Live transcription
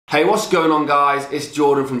Hey, what's going on guys? It's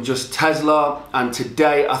Jordan from Just Tesla, and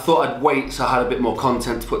today I thought I'd wait so I had a bit more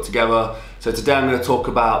content to put together. So today I'm going to talk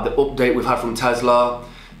about the update we've had from Tesla,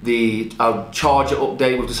 the charger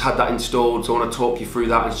update, we've just had that installed, so I want to talk you through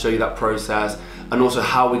that and show you that process, and also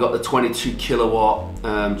how we got the 22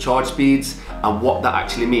 kilowatt charge speeds and what that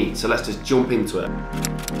actually means. So let's just jump into it.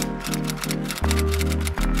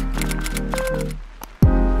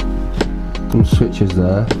 Some switches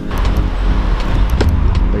there.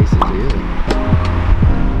 Basically,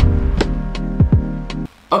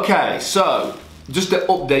 Okay, so just an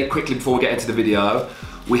update quickly before we get into the video.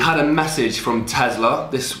 We had a message from Tesla.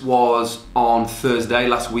 This was on Thursday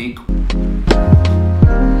last week.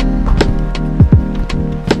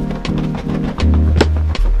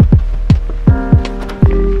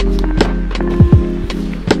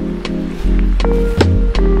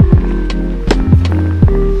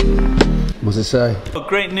 What's it say?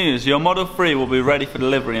 Great news, your Model 3 will be ready for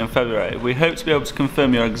delivery in February. We hope to be able to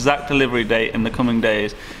confirm your exact delivery date in the coming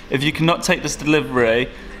days. If you cannot take this delivery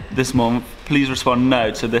this month, please respond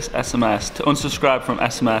no to this SMS. To unsubscribe from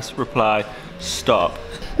SMS, reply stop.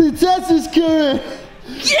 The test is coming!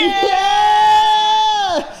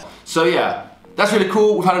 Yeah! So yeah, that's really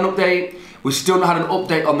cool. We've had an update. We've still not had an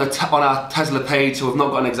update on our Tesla page, so we've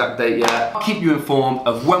not got an exact date yet. I'll keep you informed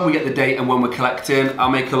of when we get the date and when we're collecting. I'll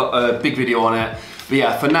make a big video on it. But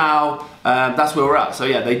yeah, for now, that's where we're at. So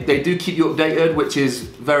yeah, they do keep you updated, which is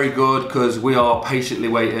very good because we are patiently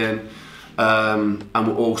waiting, and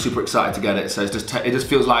we're all super excited to get it. So it just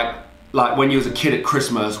feels like when you was a kid at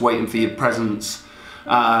Christmas waiting for your presents,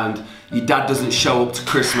 and your dad doesn't show up to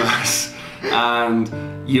Christmas, and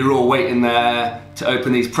you're all waiting there to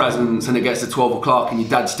open these presents, and it gets to 12 o'clock and your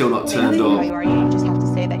dad's still not turned up. You just have to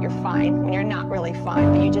say that you're fine when you're not really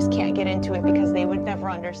fine, but you just can't get into it because they would never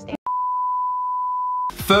understand.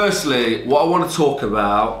 Firstly, what I want to talk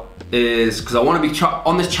about is, because I want to be,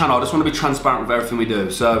 on this channel, I just want to be transparent with everything we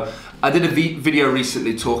do. So I did a video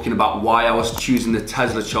recently talking about why I was choosing the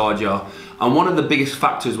Tesla charger, and one of the biggest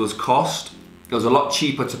factors was cost. It was a lot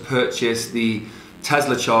cheaper to purchase the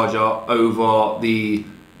Tesla charger over the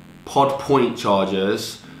Pod Point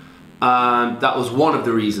chargers, and that was one of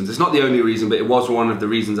the reasons. It's not the only reason, but it was one of the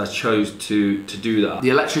reasons I chose to do that. The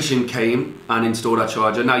electrician came and installed our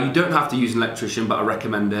charger. Now, you don't have to use an electrician, but I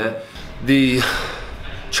recommend it. The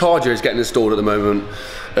charger is getting installed at the moment.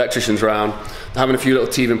 The electrician's around, having a few little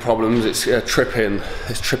teething problems. It's tripping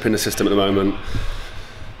the system at the moment.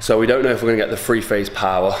 So we don't know if we're gonna get the 3-phase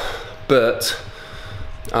power, but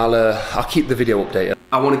I'll keep the video updated.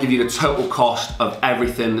 I want to give you the total cost of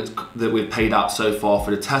everything that we've paid out so far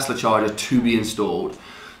for the Tesla charger to be installed.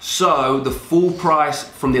 So the full price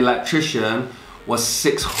from the electrician was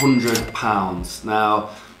 £600. Now,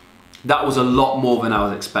 that was a lot more than I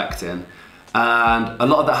was expecting. And a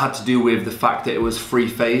lot of that had to do with the fact that it was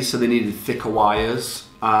 3-phase, so they needed thicker wires.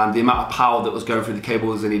 And the amount of power that was going through the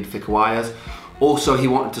cables, they needed thicker wires. Also, he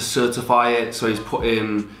wanted to certify it, so he's put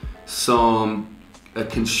in a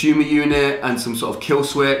consumer unit and some sort of kill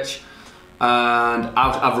switch, and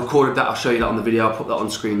I've recorded that. I'll show you that on the video. I'll put that on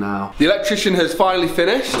screen now. The electrician has finally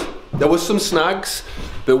finished. There was some snags,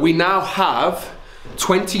 but we now have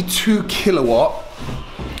 22 kilowatt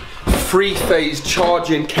 3-phase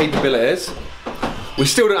charging capabilities. We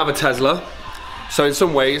still don't have a Tesla, so in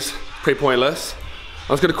some ways pretty pointless.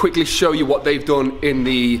 I was going to quickly show you what they've done in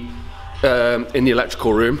the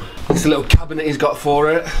electrical room. It's a little cabinet he's got for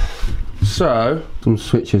it. So, some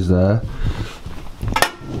switches there.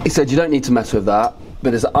 He said you don't need to mess with that,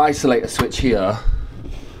 but there's an isolator switch here.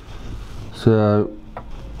 So,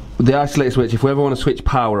 the isolator switch, if we ever want to switch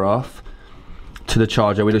power off to the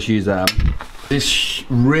charger, we just use them. This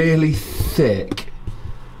really thick.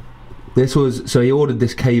 This was, so he ordered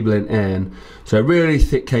this cabling in. So really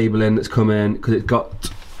thick cabling that's come in, because it's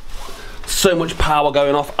got so much power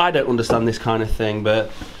going off. I don't understand this kind of thing,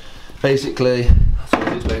 but basically, that's what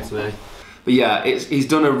he explained to me. But yeah, he's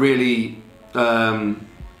done a really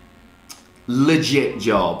legit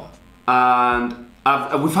job, and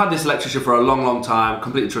we've had this electrician for a long time.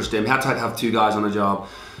 Completely trust him. He had to have 2 guys on the job,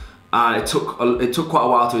 and it took quite a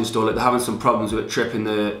while to install it. They're having some problems with it tripping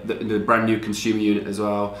the brand new consumer unit as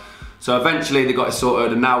well. So eventually they got it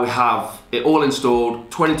sorted, and now we have it all installed.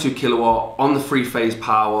 22 kilowatt on the 3-phase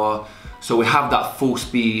power. So we have that full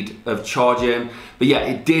speed of charging. But yeah,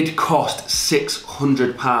 it did cost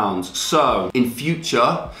 £600. So in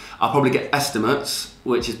future, I'll probably get estimates,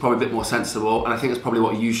 which is probably a bit more sensible, and I think that's probably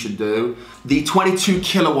what you should do. The 22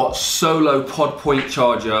 kilowatt solo Pod Point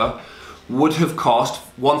charger would have cost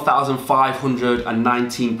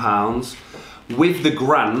 £1,519. With the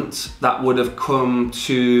grant, that would have come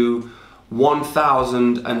to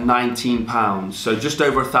 £1,019, so just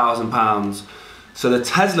over £1,000. So the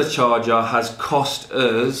Tesla charger has cost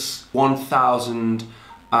us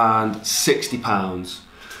 £1,060.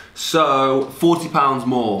 So £40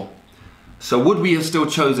 more. So would we have still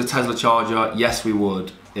chose a Tesla charger? Yes, we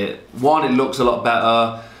would. One, it looks a lot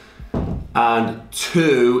better, and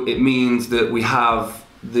two, it means that we have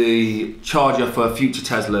the charger for future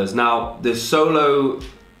Teslas. Now, the Solo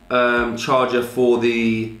charger for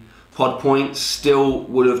the Pod Point still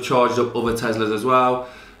would have charged up other Teslas as well,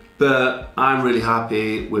 but I'm really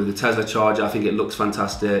happy with the Tesla charger. I think it looks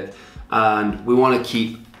fantastic, and we want to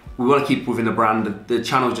keep within the brand. The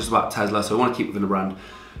channel is just about Tesla, so we want to keep within the brand.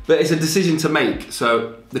 But it's a decision to make.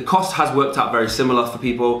 So the cost has worked out very similar for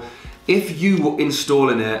people. If you were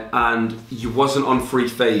installing it and you wasn't on free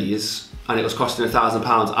phase and it was costing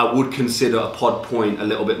 £1,000, I would consider a Pod Point a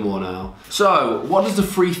little bit more now. So what does the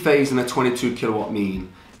free phase and a 22 kilowatt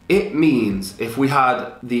mean? It means if we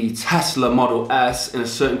had the Tesla Model S in a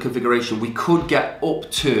certain configuration, we could get up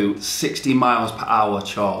to 60 miles per hour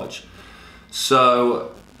charge.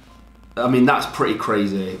 So, I mean, that's pretty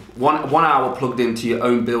crazy. One hour plugged into your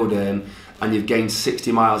own building and you've gained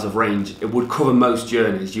 60 miles of range. It would cover most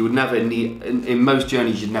journeys. You would never need, in most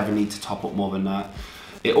journeys, you'd never need to top up more than that.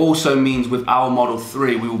 It also means with our Model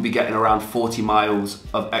 3, we will be getting around 40 miles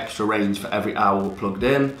of extra range for every hour we're plugged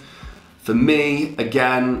in. For me,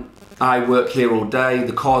 again, I work here all day.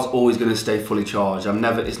 The car's always gonna stay fully charged.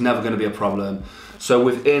 It's never gonna be a problem. So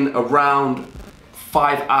within around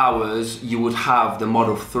 5 hours, you would have the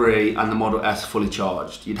Model 3 and the Model S fully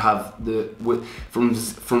charged. You'd have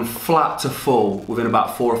from flat to full within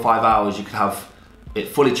about 4 or 5 hours. You could have it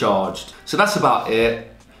fully charged. So that's about it.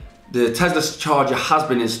 The Tesla charger has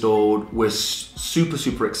been installed. We're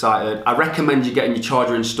super excited. I recommend you getting your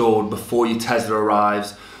charger installed before your Tesla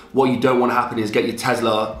arrives. What you don't want to happen is get your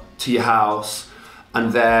Tesla to your house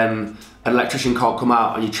and then an electrician can't come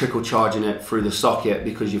out and you're trickle charging it through the socket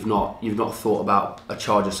because you've not thought about a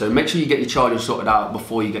charger. So make sure you get your charger sorted out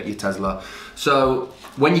before you get your Tesla. So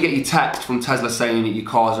when you get your text from Tesla saying that your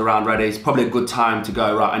car's around ready, it's probably a good time to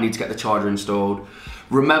go, right, I need to get the charger installed.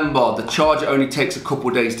 Remember, the charger only takes a couple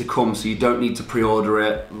of days to come, so you don't need to pre-order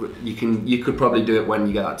it. You could probably do it when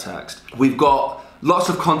you get that text. We've got lots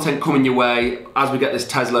of content coming your way as we get this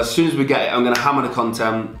Tesla. As soon as we get it, I'm gonna hammer the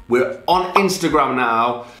content. We're on Instagram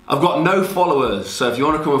now. I've got no followers, so if you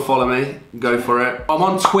wanna come and follow me, go for it. I'm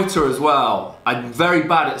on Twitter as well. I'm very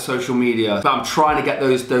bad at social media, but I'm trying to get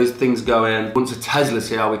those things going. Once a Tesla's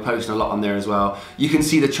here, I'll be posting a lot on there as well. You can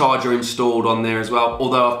see the charger installed on there as well,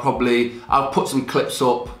 although I'll put some clips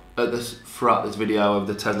up throughout this video of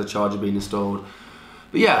the Tesla charger being installed.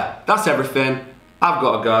 But yeah, that's everything. I've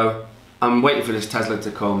got to go. I'm waiting for this Tesla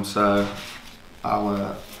to come, so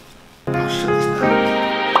I'll shut